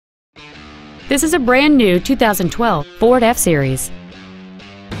This is a brand new 2012 Ford F-Series.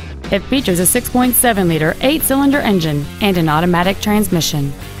 It features a 6.7-liter 8-cylinder engine and an automatic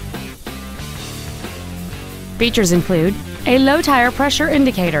transmission. Features include a low tire pressure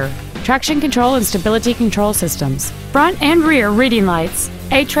indicator, traction control and stability control systems, front and rear reading lights,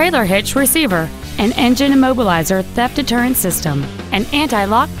 a trailer hitch receiver, an engine immobilizer theft deterrent system, an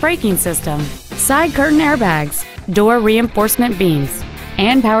anti-lock braking system, side curtain airbags, door reinforcement beams,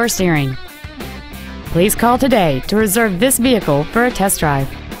 and power steering. Please call today to reserve this vehicle for a test drive.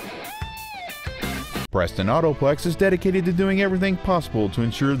 Preston Autoplex is dedicated to doing everything possible to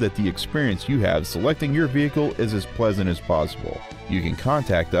ensure that the experience you have selecting your vehicle is as pleasant as possible. You can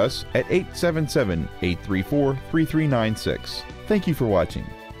contact us at 877-834-3396. Thank you for watching.